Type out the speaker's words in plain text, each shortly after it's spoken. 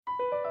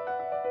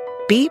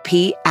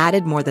BP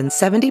added more than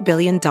 $70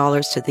 billion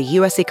to the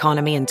U.S.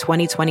 economy in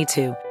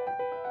 2022.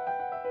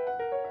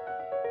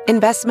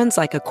 Investments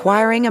like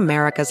acquiring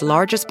America's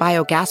largest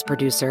biogas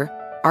producer,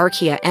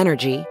 Archaea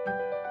Energy,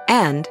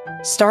 and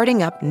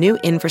starting up new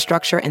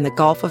infrastructure in the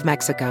Gulf of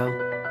Mexico.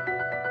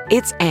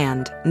 It's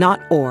and,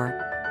 not or.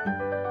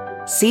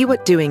 See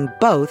what doing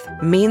both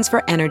means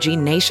for energy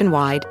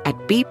nationwide at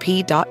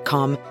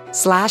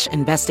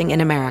bp.com/investing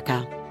in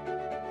America.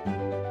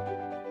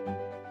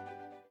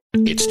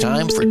 It's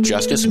time for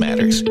Justice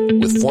Matters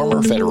with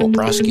former federal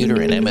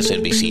prosecutor and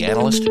MSNBC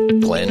analyst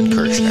Glenn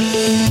Kirshner.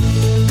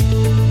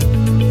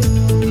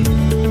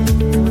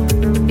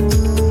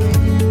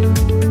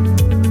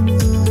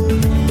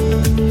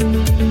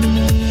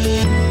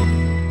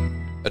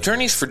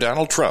 Attorneys for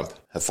Donald Trump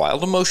have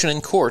filed a motion in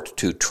court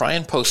to try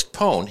and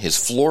postpone his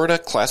Florida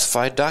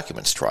classified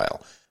documents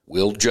trial.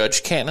 Will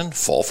Judge Cannon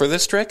fall for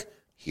this trick?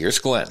 Here's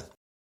Glenn.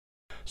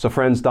 So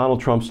friends,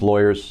 Donald Trump's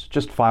lawyers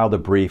just filed a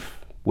brief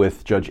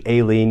with Judge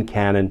Aileen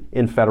Cannon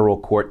in federal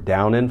court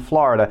down in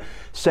Florida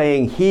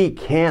saying he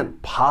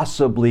can't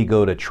possibly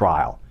go to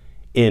trial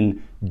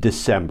in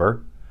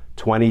December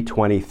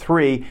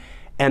 2023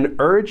 and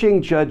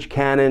urging Judge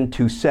Cannon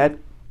to set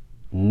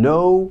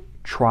no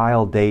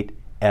trial date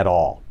at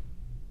all.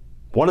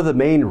 One of the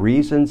main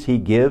reasons he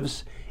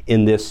gives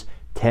in this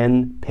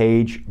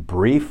 10-page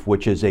brief,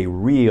 which is a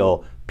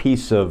real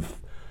piece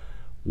of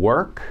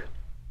work,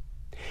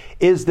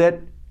 is that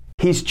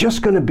he's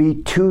just going to be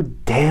too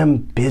damn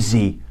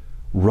busy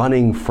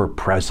running for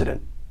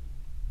president.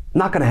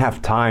 Not going to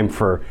have time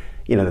for,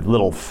 the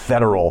little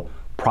federal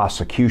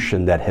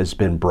prosecution that has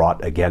been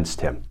brought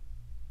against him.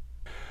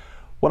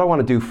 What I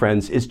want to do,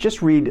 friends, is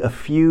just read a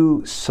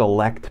few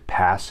select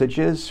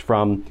passages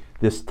from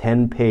this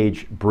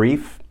 10-page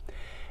brief,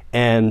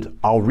 and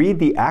I'll read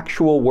the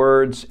actual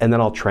words and then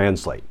I'll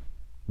translate.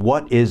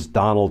 What is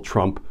Donald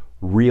Trump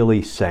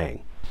really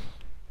saying?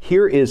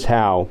 Here is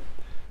how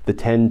the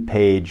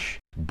 10-page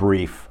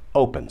brief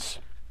opens.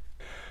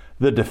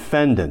 The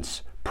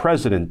defendants,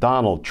 President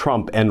Donald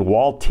Trump and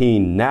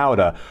Waltine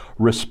Nauta,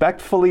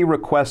 respectfully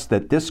request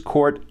that this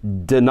court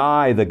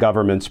deny the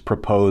government's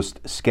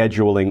proposed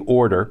scheduling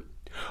order,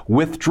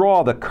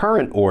 withdraw the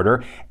current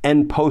order,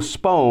 and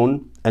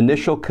postpone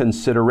initial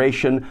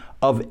consideration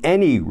of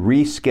any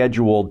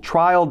rescheduled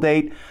trial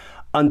date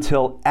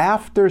until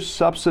after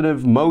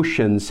substantive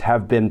motions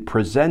have been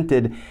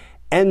presented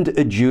and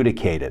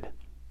adjudicated.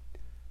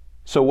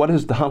 So what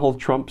is Donald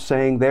Trump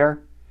saying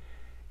there?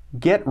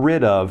 Get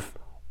rid of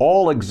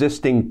all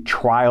existing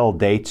trial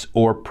dates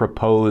or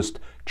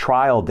proposed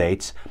trial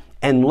dates,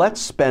 and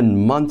let's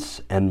spend months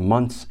and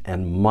months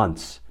and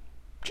months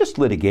just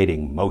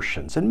litigating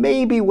motions. And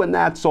maybe when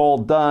that's all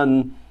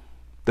done,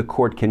 the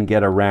court can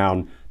get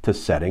around to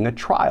setting a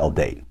trial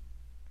date.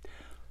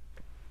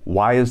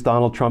 Why is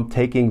Donald Trump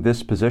taking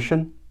this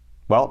position?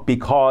 Well,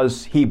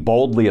 because he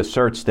boldly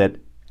asserts that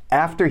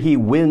after he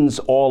wins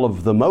all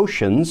of the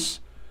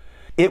motions,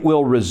 it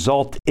will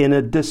result in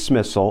a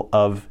dismissal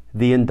of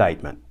the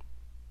indictment.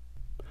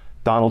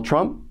 Donald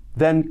Trump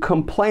then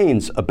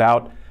complains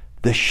about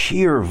the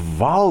sheer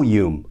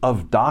volume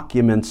of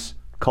documents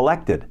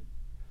collected.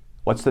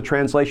 What's the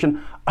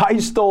translation? I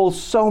stole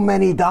so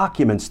many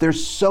documents.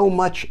 There's so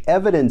much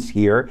evidence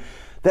here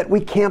that we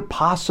can't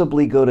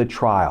possibly go to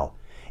trial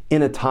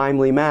in a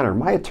timely manner.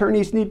 My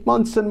attorneys need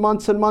months and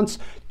months and months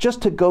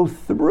just to go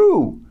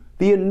through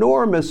the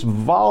enormous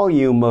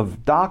volume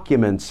of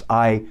documents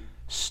I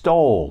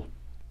stole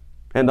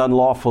and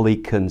unlawfully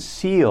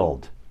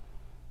concealed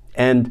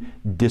and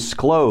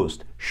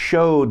disclosed,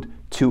 showed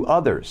to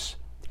others,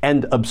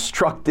 and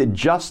obstructed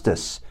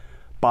justice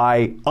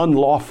by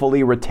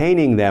unlawfully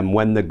retaining them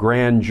when the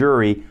grand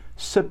jury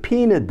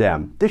subpoenaed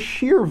them. The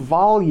sheer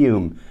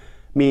volume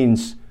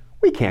means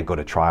we can't go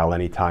to trial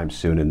anytime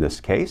soon in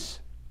this case.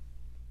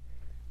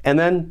 And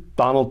then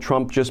Donald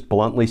Trump just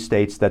bluntly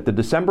states that the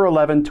December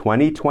 11,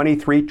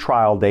 2023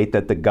 trial date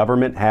that the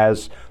government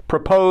has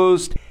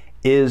proposed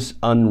is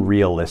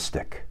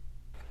unrealistic.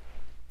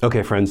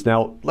 Okay, friends,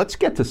 now let's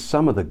get to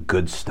some of the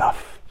good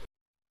stuff.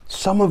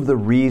 Some of the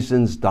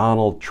reasons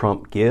Donald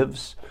Trump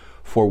gives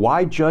for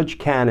why Judge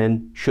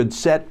Cannon should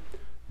set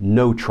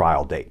no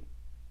trial date,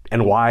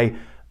 and why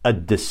a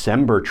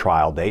December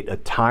trial date, a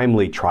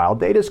timely trial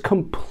date, is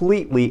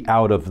completely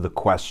out of the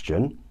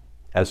question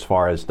as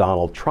far as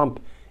Donald Trump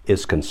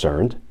is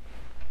concerned.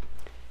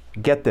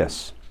 Get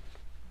this.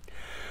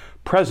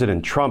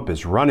 President Trump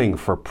is running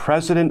for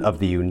President of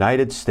the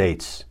United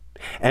States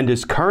and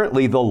is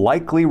currently the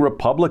likely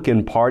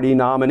Republican Party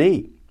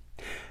nominee.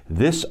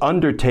 This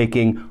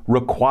undertaking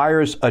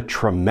requires a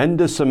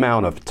tremendous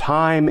amount of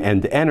time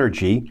and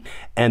energy,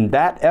 and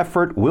that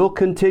effort will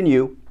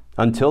continue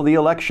until the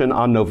election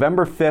on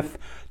November 5th,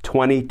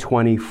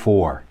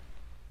 2024.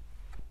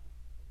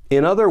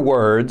 In other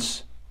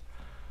words,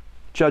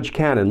 Judge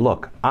Cannon,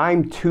 look,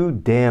 I'm too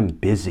damn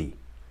busy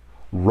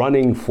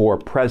running for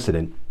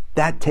president.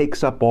 That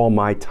takes up all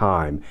my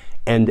time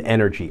and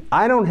energy.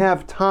 I don't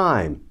have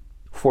time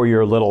for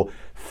your little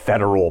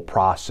federal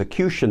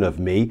prosecution of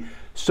me,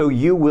 so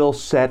you will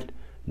set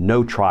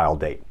no trial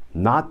date.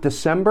 Not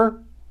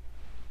December,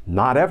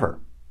 not ever.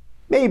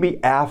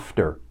 Maybe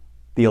after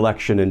the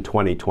election in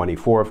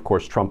 2024. Of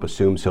course, Trump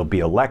assumes he'll be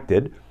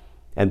elected.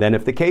 And then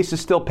if the case is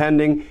still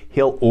pending,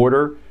 he'll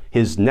order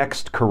his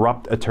next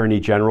corrupt attorney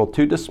general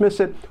to dismiss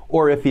it.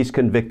 Or if he's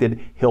convicted,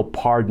 he'll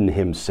pardon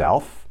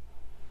himself,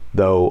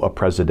 though a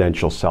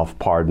presidential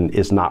self-pardon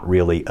is not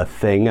really a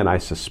thing, and I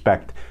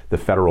suspect the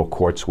federal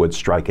courts would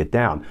strike it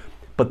down.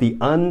 But the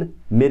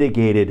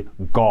unmitigated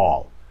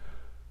gall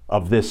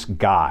of this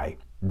guy,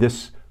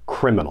 this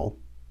criminal,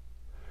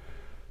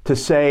 to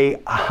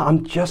say,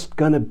 I'm just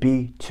going to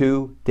be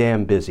too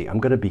damn busy. I'm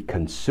going to be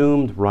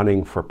consumed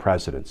running for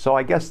president. So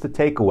I guess the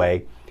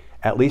takeaway,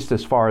 at least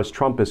as far as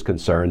Trump is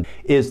concerned,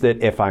 is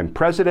that if I'm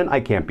president,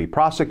 I can't be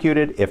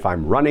prosecuted. If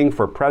I'm running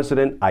for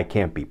president, I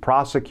can't be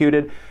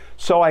prosecuted.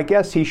 So I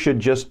guess he should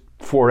just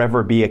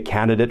forever be a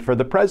candidate for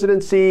the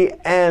presidency,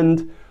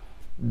 and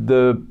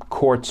the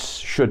courts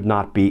should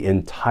not be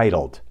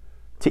entitled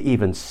to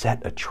even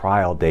set a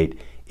trial date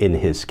in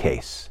his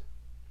case.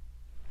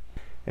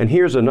 And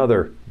here's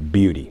another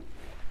beauty.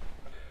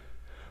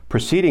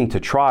 Proceeding to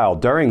trial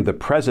during the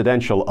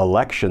presidential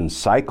election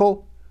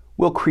cycle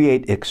will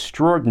create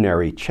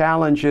extraordinary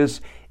challenges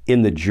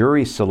in the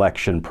jury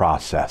selection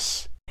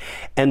process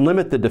and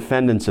limit the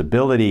defendant's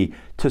ability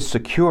to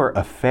secure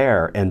a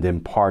fair and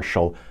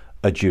impartial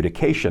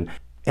adjudication.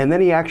 And then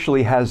he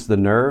actually has the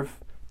nerve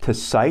to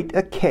cite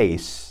a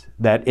case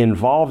that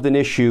involved an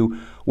issue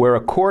where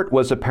a court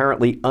was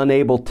apparently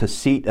unable to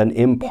seat an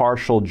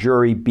impartial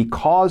jury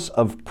because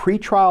of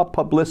pretrial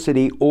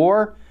publicity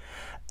or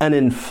an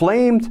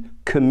inflamed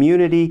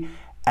community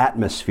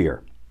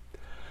atmosphere.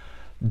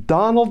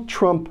 Donald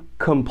Trump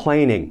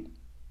complaining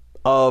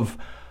of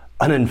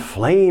an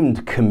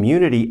inflamed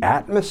community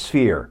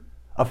atmosphere.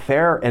 A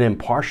fair and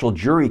impartial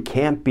jury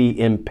can't be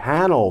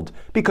impaneled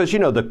because,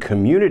 the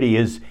community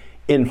is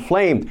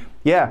inflamed.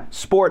 Yeah,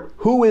 sport,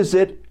 who is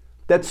it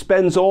that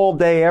spends all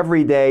day,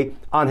 every day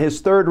on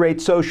his third-rate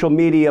social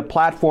media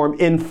platform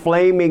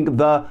inflaming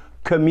the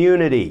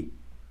community?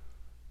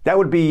 That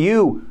would be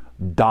you,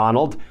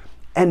 Donald.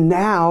 And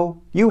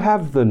now you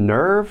have the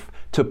nerve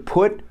to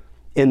put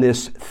in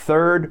this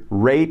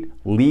third-rate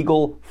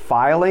legal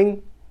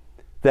filing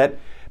that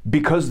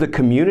because the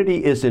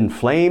community is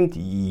inflamed,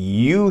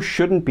 you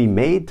shouldn't be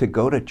made to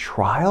go to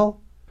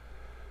trial?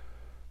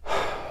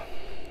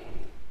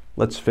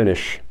 Let's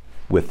finish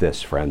with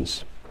this,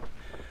 friends.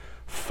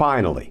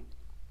 Finally,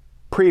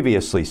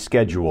 previously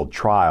scheduled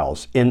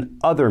trials in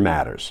other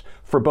matters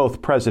for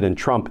both President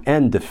Trump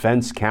and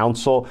defense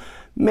counsel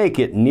make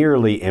it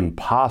nearly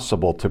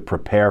impossible to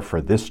prepare for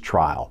this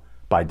trial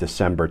by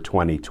December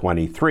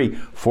 2023.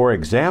 For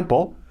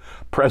example,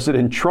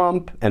 President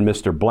Trump and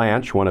Mr.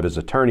 Blanche, one of his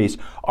attorneys,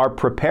 are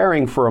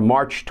preparing for a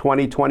March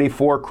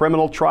 2024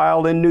 criminal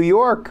trial in New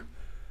York.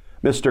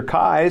 Mr.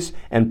 Kise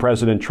and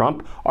President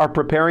Trump are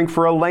preparing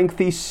for a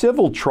lengthy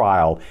civil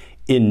trial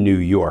in New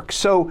York.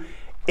 So,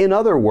 in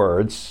other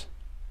words,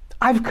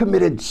 I've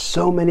committed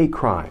so many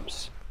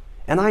crimes,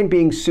 and I'm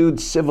being sued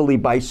civilly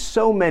by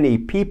so many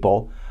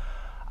people,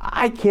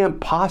 I can't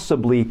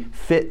possibly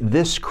fit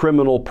this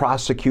criminal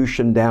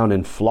prosecution down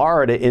in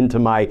Florida into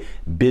my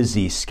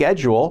busy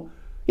schedule,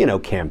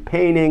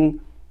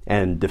 campaigning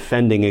and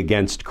defending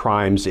against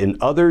crimes in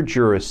other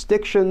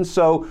jurisdictions.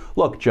 So,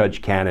 look,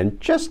 Judge Cannon,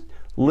 just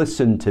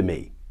listen to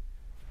me.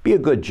 Be a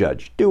good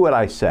judge. Do what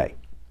I say.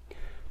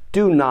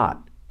 Do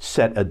not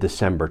set a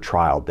December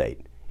trial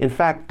date. In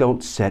fact,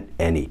 don't set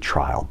any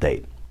trial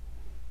date.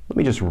 Let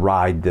me just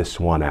ride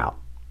this one out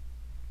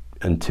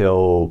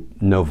until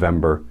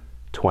November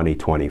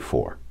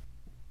 2024.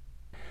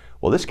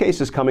 Well, this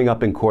case is coming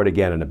up in court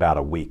again in about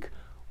a week.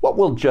 What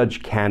will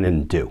Judge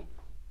Cannon do?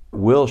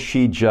 Will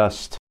she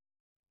just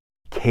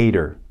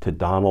cater to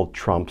Donald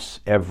Trump's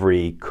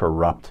every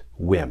corrupt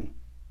whim?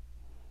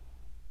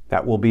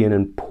 That will be an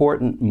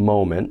important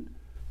moment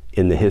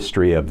in the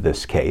history of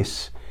this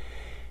case,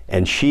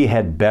 and she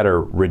had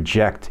better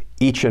reject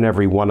each and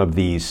every one of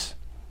these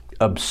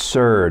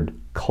absurd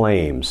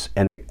claims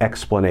and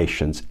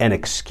explanations and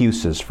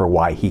excuses for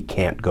why he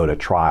can't go to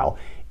trial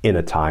in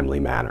a timely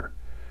manner.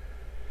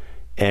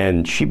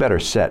 And she better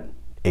set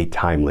a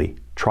timely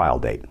trial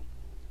date,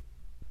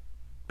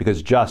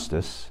 because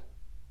justice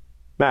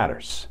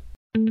matters.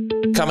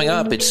 Coming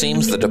up, it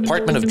seems the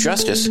Department of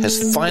Justice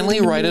has finally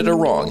righted a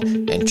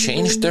wrong and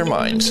changed their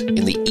minds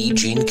in the E.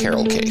 Jean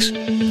Carroll case.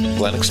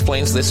 Glenn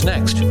explains this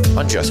next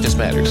on Justice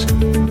Matters.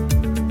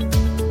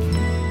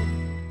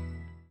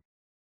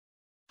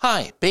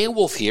 Hi,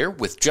 Beowulf here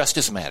with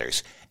Justice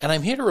Matters, and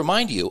I'm here to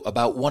remind you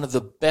about one of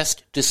the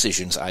best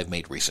decisions I've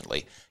made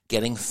recently,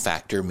 getting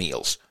Factor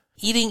meals.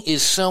 Eating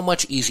is so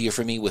much easier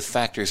for me with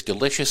Factor's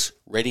delicious,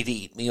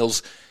 ready-to-eat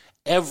meals.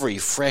 Every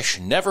fresh,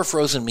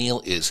 never-frozen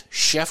meal is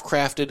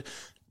chef-crafted,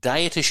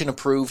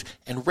 dietitian-approved,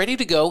 and ready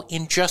to go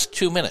in just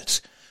 2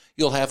 minutes.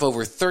 You'll have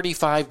over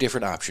 35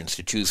 different options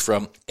to choose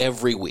from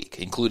every week,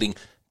 including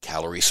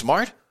Calorie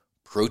Smart,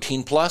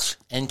 Protein Plus,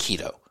 and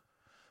Keto.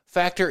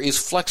 Factor is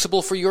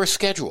flexible for your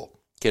schedule.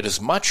 Get as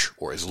much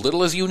or as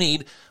little as you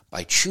need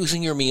by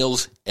choosing your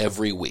meals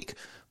every week.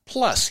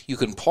 Plus, you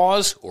can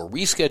pause or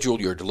reschedule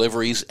your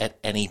deliveries at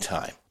any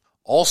time.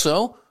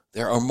 Also,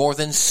 there are more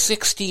than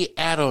 60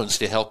 add-ons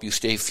to help you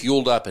stay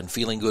fueled up and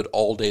feeling good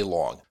all day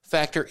long.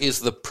 Factor is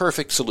the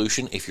perfect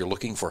solution if you're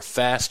looking for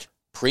fast,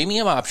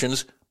 premium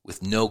options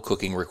with no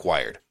cooking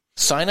required.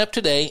 Sign up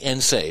today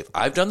and save.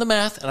 I've done the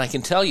math, and I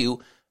can tell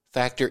you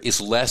Factor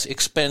is less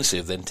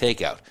expensive than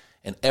takeout,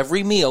 and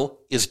every meal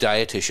is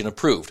dietitian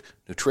approved,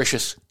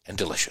 nutritious, and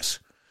delicious.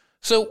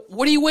 So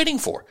what are you waiting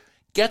for?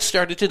 Get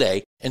started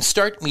today and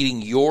start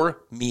meeting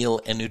your meal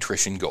and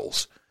nutrition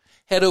goals.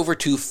 Head over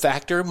to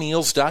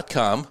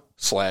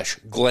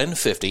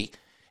factormeals.com/Glenn50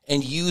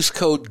 and use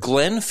code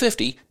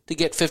Glenn50 to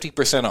get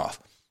 50% off.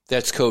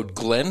 That's code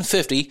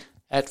Glenn50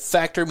 at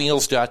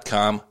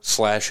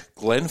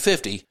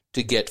factormeals.com/Glenn50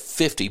 to get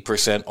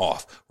 50%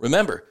 off.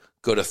 Remember,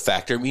 go to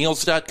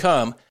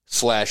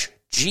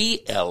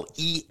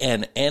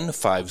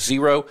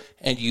factormeals.com/GLENN50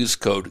 and use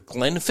code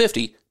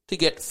Glenn50 to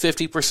get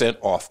 50%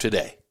 off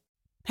today.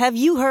 Have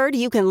you heard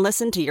you can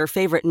listen to your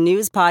favorite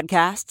news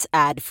podcasts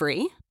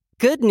ad-free?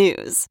 Good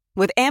news.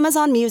 With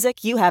Amazon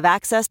Music, you have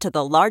access to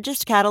the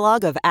largest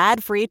catalog of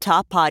ad-free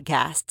top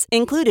podcasts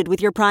included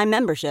with your Prime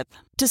membership.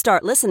 To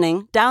start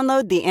listening,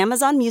 download the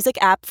Amazon Music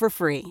app for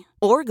free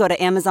or go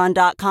to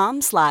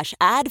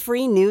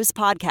amazon.com/ad-free news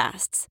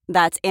podcasts.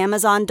 That's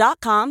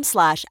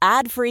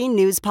amazon.com/ad-free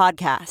news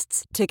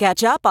podcasts to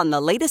catch up on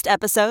the latest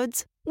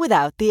episodes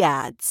without the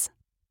ads.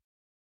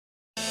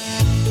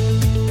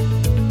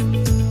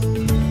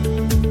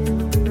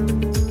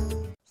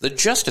 The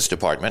Justice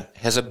Department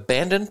has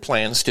abandoned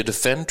plans to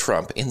defend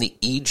Trump in the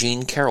E.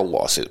 Jean Carroll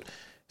lawsuit,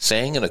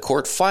 saying in a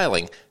court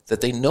filing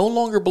that they no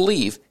longer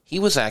believe he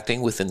was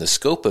acting within the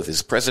scope of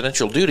his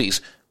presidential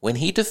duties when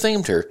he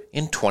defamed her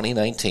in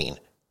 2019.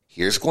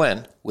 Here's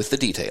Glenn with the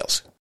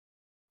details.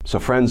 So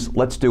friends,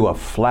 let's do a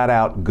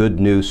flat-out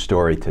good news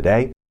story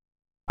today.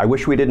 I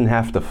wish we didn't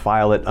have to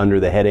file it under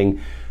the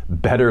heading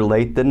better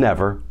late than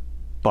never,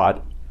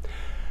 but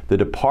the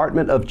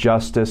Department of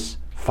Justice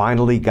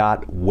finally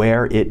got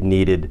where it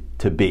needed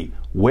to be,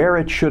 where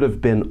it should have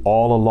been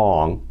all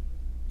along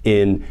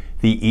in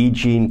the E.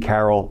 Jean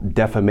Carroll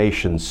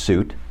defamation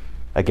suit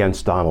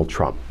against Donald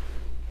Trump.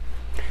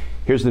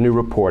 Here's the new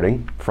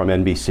reporting from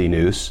NBC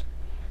News.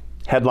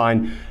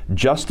 Headline,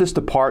 Justice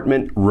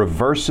Department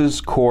reverses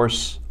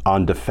course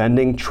on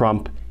defending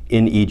Trump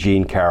in E.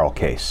 Jean Carroll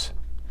case.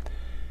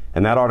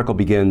 And that article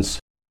begins,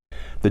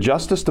 the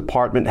Justice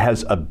Department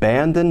has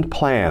abandoned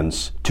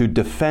plans to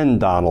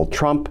defend Donald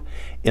Trump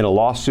in a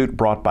lawsuit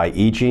brought by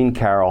E. Jean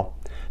Carroll,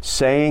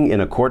 saying in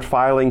a court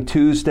filing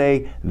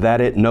Tuesday that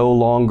it no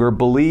longer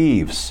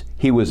believes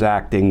he was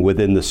acting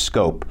within the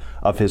scope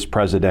of his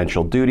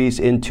presidential duties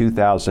in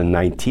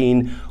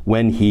 2019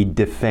 when he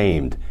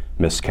defamed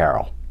Ms.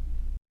 Carroll.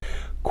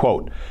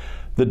 Quote,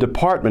 the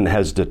department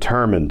has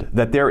determined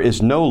that there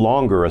is no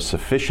longer a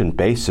sufficient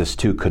basis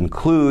to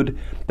conclude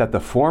that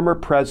the former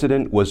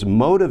president was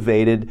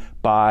motivated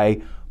by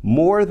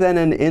more than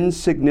an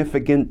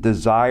insignificant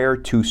desire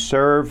to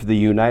serve the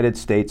United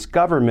States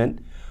government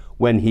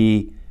when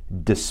he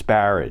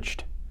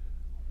disparaged,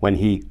 when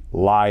he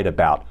lied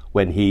about,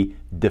 when he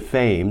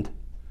defamed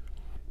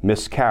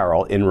Ms.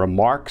 Carroll in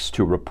remarks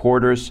to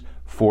reporters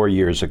 4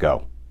 years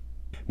ago.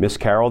 Ms.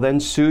 Carroll then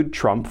sued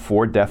Trump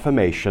for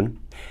defamation,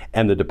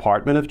 and the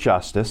Department of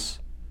Justice,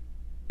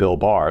 Bill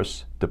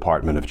Barr's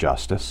Department of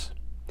Justice,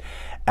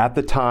 at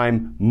the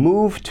time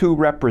moved to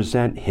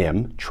represent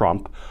him,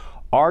 Trump,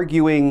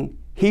 arguing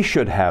he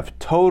should have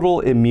total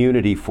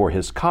immunity for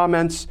his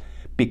comments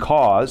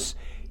because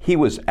he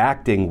was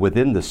acting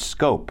within the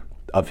scope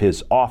of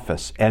his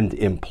office and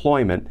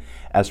employment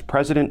as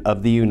President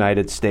of the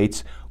United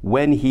States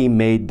when he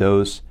made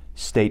those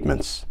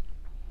statements,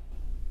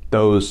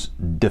 those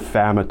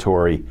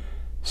defamatory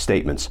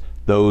statements,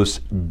 those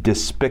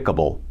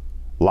despicable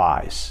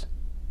lies.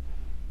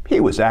 He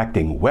was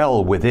acting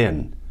well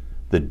within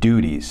the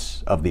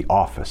duties of the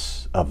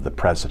office of the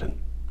president.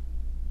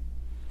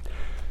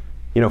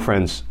 You know,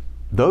 friends,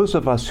 those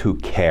of us who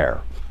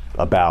care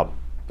about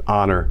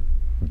honor,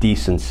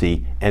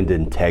 decency, and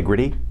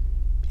integrity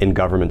in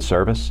government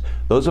service,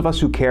 those of us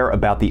who care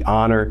about the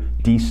honor,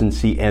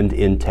 decency, and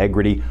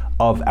integrity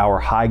of our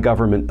high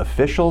government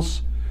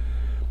officials,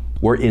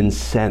 were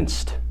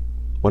incensed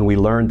when we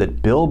learned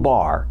that Bill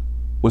Barr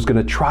was going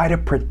to try to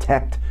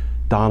protect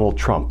Donald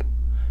Trump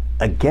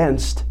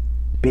against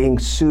being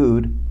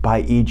sued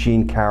by E.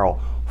 Jean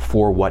Carroll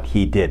for what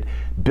he did.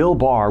 Bill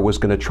Barr was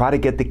going to try to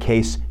get the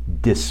case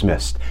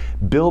dismissed.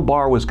 Bill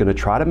Barr was going to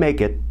try to make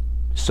it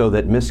so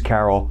that Ms.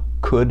 Carroll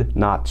could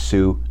not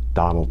sue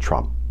Donald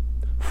Trump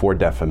for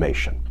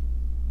defamation.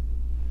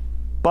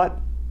 But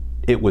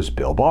it was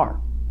Bill Barr.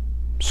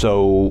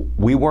 So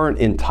we weren't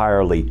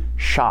entirely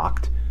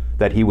shocked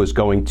that he was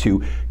going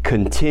to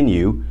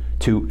continue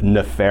to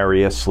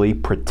nefariously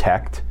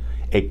protect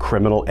a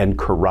criminal and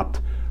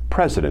corrupt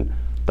president,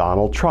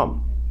 Donald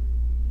Trump.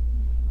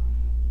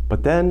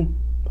 But then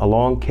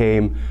along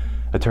came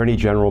Attorney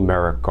General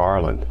Merrick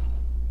Garland.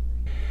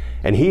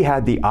 And he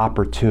had the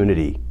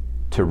opportunity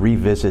to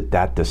revisit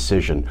that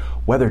decision,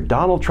 whether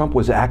Donald Trump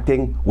was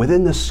acting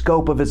within the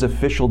scope of his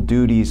official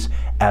duties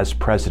as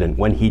president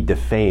when he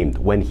defamed,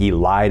 when he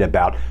lied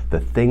about the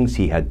things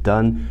he had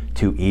done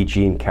to E.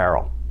 Jean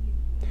Carroll.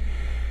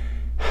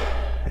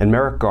 And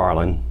Merrick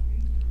Garland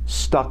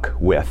stuck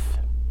with,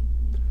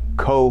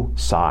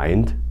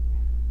 co-signed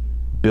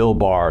Bill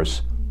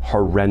Barr's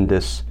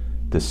horrendous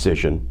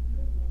decision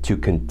to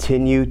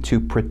continue to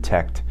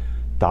protect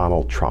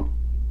Donald Trump.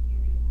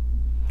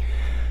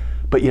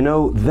 But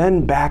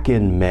then back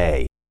in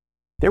May,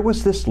 there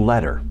was this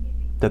letter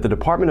that the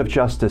Department of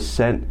Justice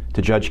sent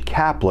to Judge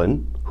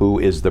Kaplan, who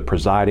is the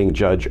presiding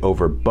judge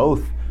over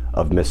both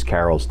of Miss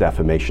Carroll's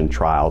defamation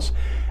trials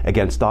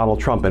against Donald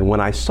Trump. And when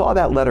I saw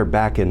that letter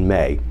back in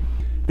May,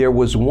 there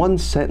was one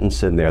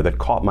sentence in there that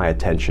caught my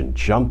attention,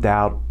 jumped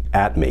out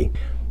at me.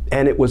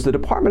 And it was the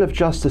Department of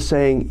Justice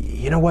saying,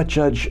 you know what,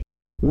 Judge,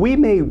 we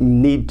may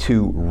need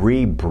to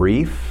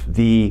rebrief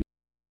the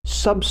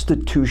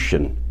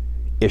substitution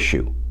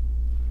issue.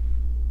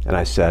 And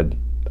I said,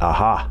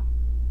 aha,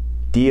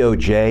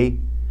 DOJ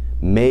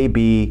may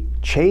be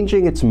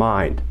changing its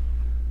mind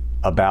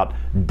about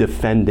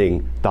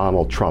defending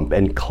Donald Trump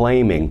and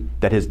claiming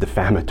that his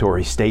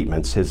defamatory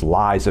statements, his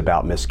lies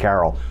about Miss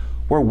Carroll,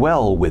 were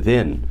well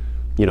within,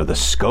 the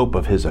scope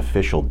of his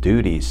official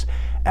duties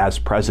as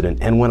president.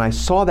 And when I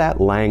saw that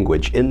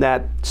language in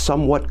that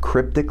somewhat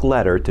cryptic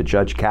letter to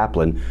Judge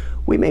Kaplan,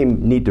 we may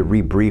need to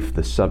rebrief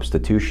the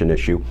substitution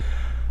issue,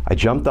 I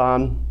jumped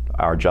on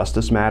our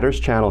Justice Matters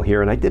channel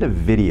here and I did a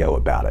video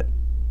about it.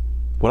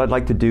 What I'd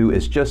like to do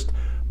is just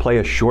play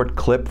a short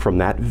clip from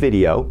that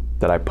video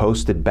that I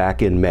posted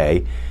back in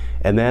May,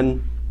 and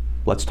then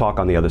let's talk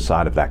on the other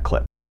side of that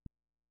clip.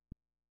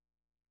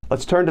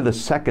 Let's turn to the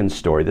second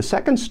story. The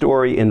second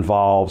story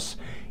involves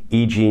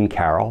E. Jean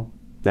Carroll.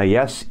 Now,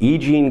 yes, E.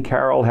 Jean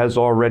Carroll has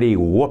already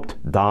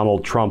whooped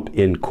Donald Trump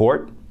in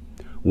court,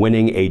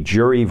 winning a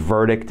jury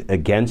verdict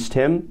against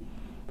him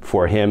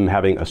for him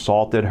having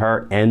assaulted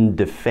her and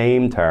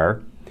defamed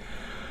her.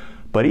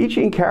 But E.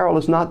 Jean Carroll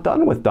is not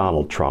done with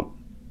Donald Trump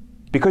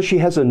because she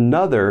has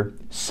another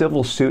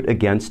civil suit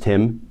against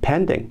him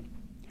pending.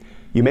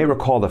 You may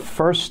recall the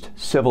first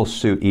civil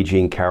suit E.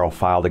 Jean Carroll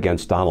filed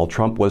against Donald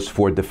Trump was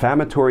for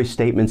defamatory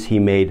statements he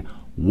made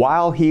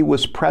while he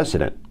was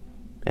president.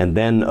 And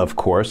then, of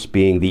course,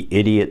 being the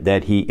idiot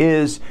that he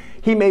is,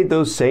 he made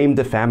those same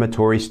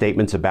defamatory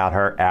statements about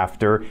her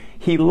after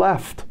he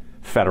left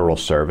federal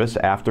service,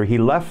 after he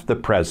left the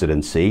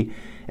presidency,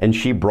 and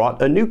she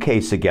brought a new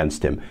case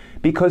against him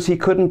because he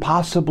couldn't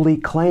possibly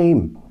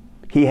claim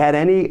he had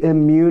any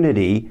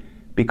immunity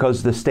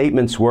because the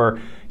statements were,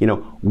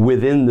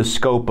 within the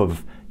scope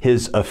of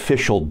his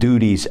official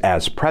duties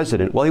as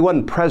president. Well, he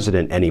wasn't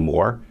president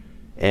anymore,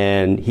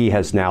 and he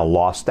has now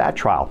lost that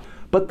trial.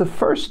 But the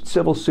first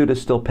civil suit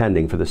is still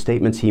pending for the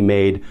statements he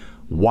made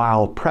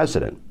while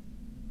president.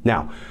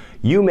 Now,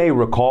 you may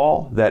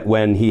recall that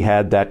when he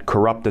had that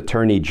corrupt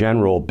Attorney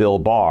General, Bill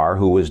Barr,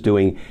 who was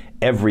doing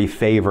every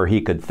favor he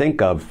could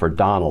think of for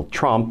Donald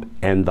Trump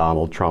and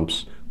Donald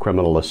Trump's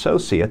criminal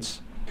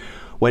associates,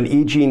 when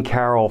E. Jean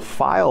Carroll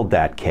filed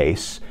that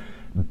case,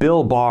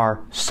 Bill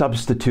Barr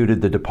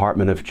substituted the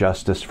Department of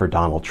Justice for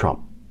Donald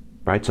Trump,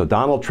 right? So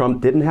Donald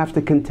Trump didn't have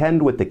to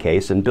contend with the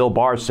case, and Bill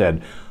Barr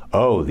said,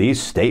 oh, these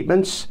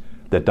statements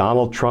that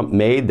Donald Trump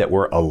made that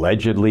were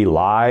allegedly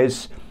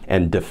lies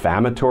and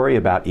defamatory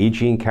about E.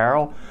 Jean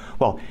Carroll,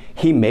 well,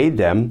 he made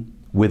them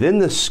within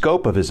the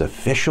scope of his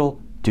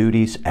official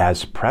duties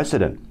as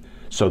president.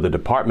 So the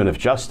Department of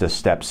Justice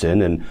steps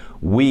in and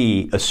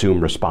we assume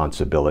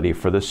responsibility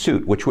for the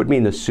suit, which would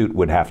mean the suit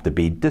would have to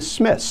be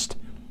dismissed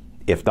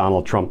if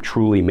Donald Trump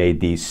truly made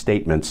these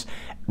statements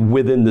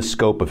within the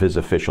scope of his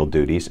official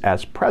duties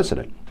as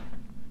president.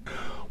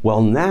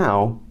 Well,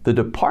 now the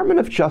Department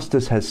of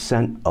Justice has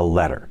sent a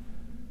letter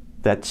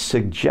that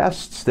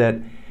suggests that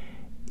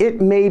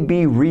it may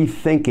be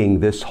rethinking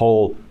this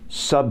whole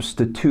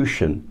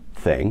substitution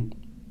thing.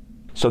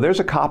 So there's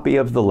a copy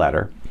of the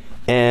letter,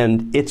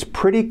 and it's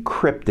pretty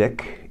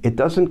cryptic. It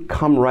doesn't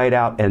come right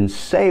out and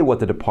say what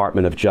the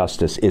Department of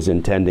Justice is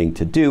intending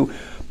to do,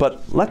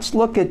 but let's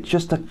look at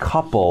just a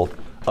couple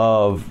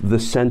of the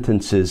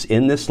sentences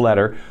in this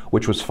letter,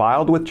 which was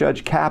filed with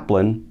Judge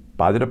Kaplan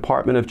by the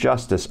Department of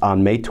Justice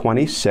on May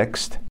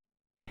 26th.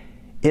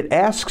 It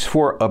asks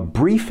for a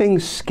briefing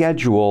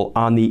schedule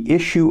on the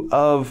issue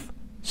of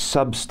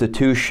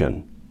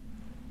substitution.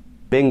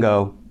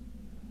 Bingo.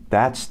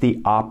 That's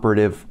the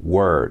operative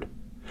word.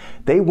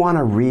 They want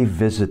to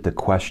revisit the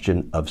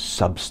question of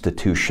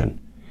substitution.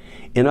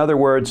 In other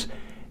words,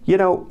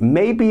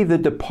 maybe the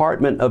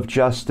Department of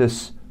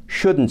Justice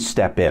shouldn't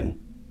step in,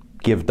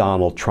 give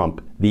Donald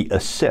Trump the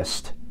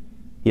assist.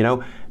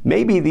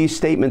 Maybe these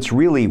statements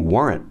really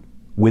weren't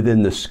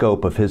within the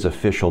scope of his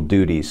official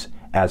duties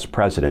as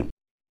president.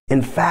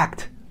 In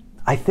fact,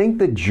 I think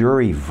the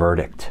jury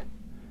verdict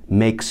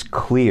makes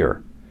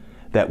clear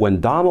that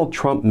when Donald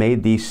Trump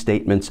made these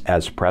statements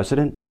as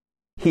president,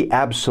 he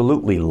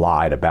absolutely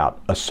lied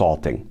about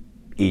assaulting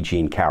E.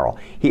 Jean Carroll.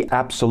 He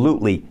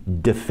absolutely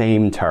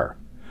defamed her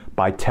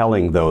by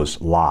telling those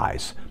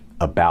lies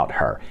about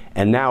her.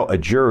 And now a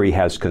jury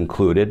has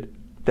concluded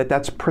that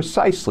that's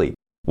precisely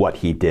what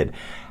he did.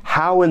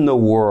 How in the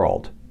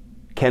world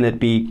can it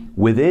be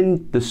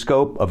within the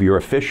scope of your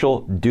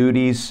official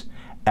duties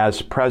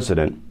as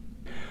president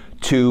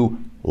to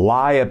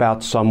lie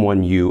about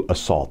someone you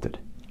assaulted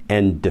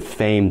and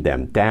defame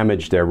them,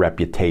 damage their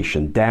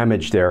reputation,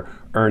 damage their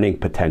earning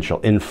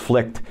potential,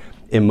 inflict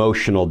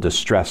emotional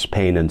distress,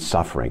 pain, and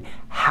suffering?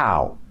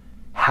 How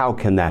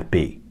can that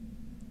be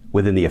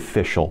within the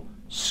official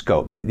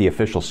scope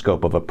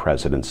of a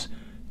president's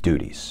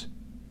duties?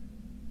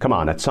 Come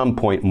on, at some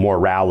point,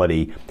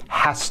 morality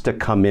has to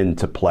come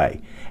into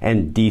play,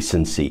 and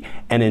decency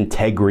and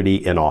integrity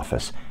in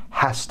office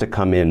has to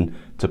come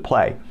into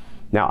play.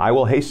 Now, I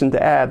will hasten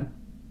to add,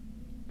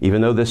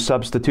 even though this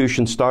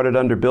substitution started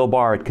under Bill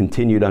Barr, it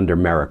continued under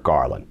Merrick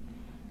Garland.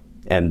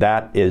 And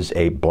that is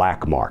a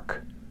black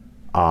mark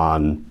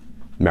on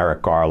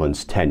Merrick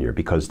Garland's tenure,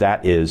 because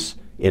that is,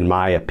 in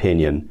my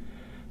opinion,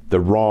 the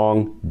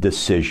wrong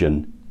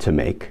decision to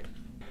make.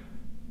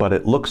 But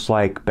it looks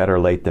like better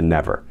late than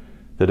never.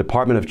 The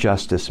Department of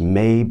Justice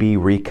may be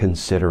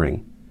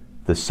reconsidering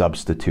the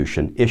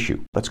substitution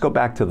issue. Let's go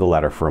back to the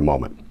letter for a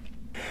moment.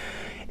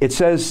 It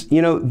says,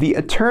 the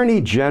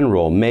Attorney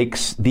General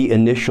makes the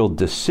initial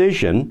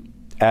decision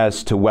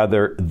as to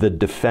whether the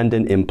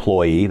defendant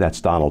employee,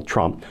 that's Donald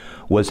Trump,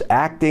 was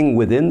acting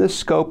within the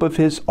scope of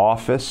his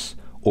office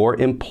or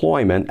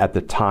employment at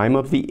the time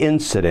of the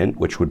incident,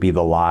 which would be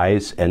the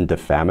lies and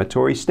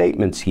defamatory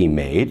statements he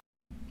made.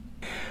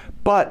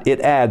 But it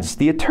adds,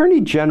 the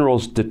Attorney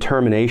General's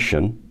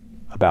determination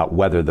about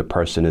whether the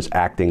person is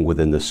acting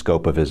within the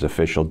scope of his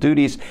official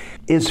duties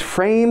is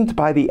framed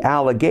by the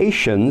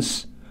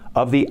allegations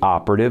of the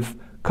operative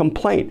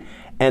complaint.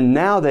 And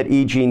now that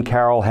E. Jean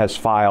Carroll has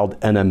filed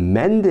an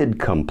amended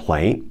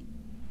complaint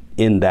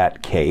in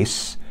that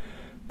case,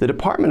 the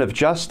Department of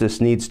Justice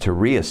needs to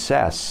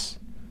reassess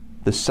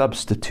the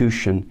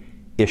substitution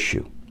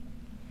issue.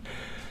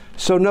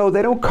 So no,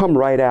 they don't come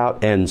right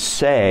out and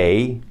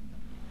say,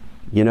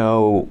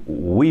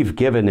 we've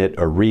given it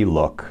a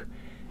relook,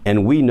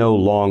 and we no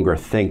longer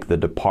think the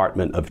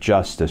Department of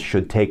Justice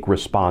should take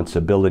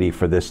responsibility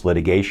for this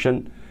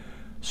litigation,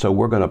 so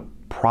we're going to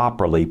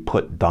properly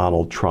put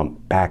Donald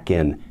Trump back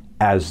in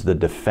as the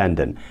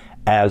defendant,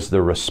 as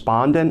the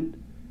respondent,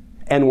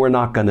 and we're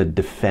not going to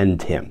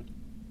defend him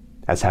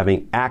as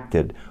having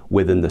acted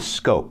within the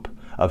scope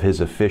of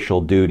his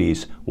official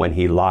duties when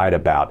he lied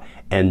about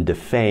and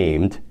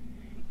defamed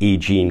E.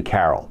 Jean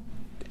Carroll,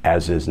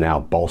 as is now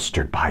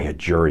bolstered by a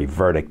jury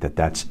verdict that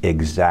that's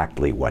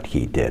exactly what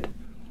he did.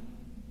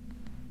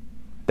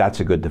 That's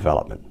a good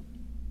development.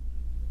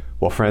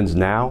 Well, friends,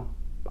 now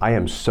I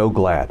am so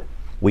glad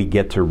we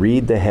get to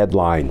read the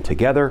headline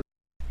together.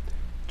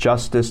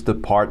 Justice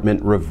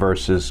Department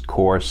reverses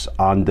course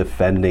on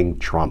defending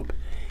Trump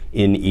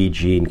in E.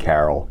 Jean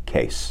Carroll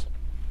case.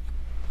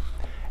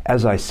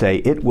 As I say,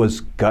 it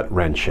was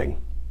gut-wrenching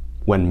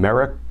when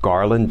Merrick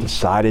Garland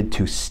decided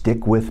to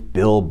stick with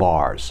Bill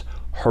Barr's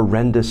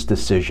horrendous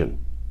decision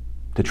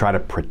to try to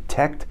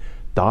protect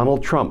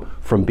Donald Trump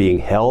from being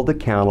held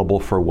accountable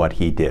for what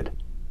he did.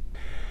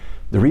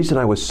 The reason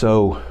I was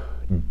so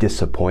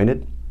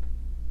disappointed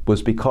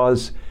was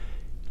because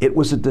it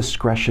was a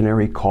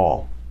discretionary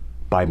call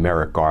by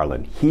Merrick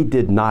Garland. He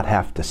did not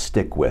have to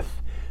stick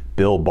with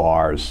Bill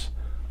Barr's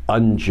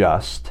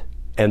unjust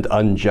and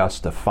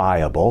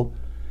unjustifiable,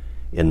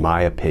 in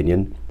my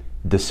opinion,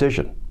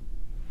 decision.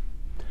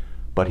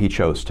 But he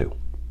chose to.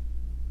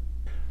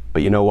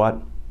 But you know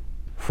what?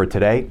 For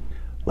today,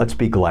 let's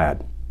be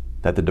glad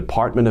that the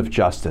Department of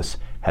Justice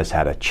has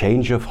had a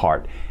change of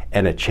heart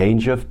and a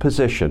change of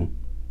position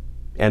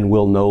and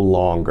will no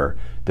longer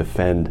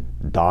defend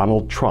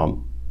Donald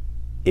Trump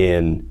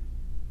in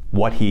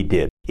what he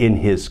did, in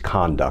his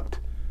conduct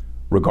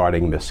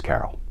regarding Miss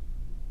Carroll.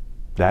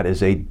 That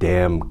is a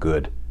damn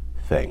good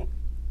thing,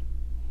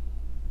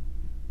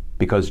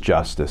 because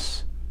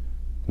justice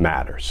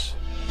matters.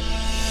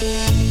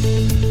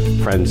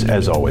 Friends,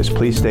 as always,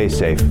 please stay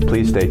safe,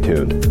 please stay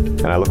tuned,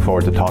 and I look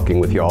forward to talking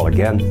with you all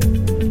again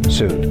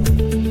soon.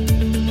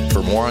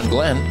 For more on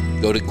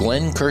Glenn, go to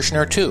Glenn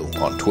Kirshner 2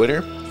 on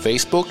Twitter,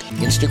 Facebook,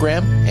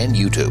 Instagram, and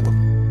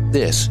YouTube.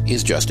 This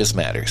is Justice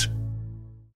Matters.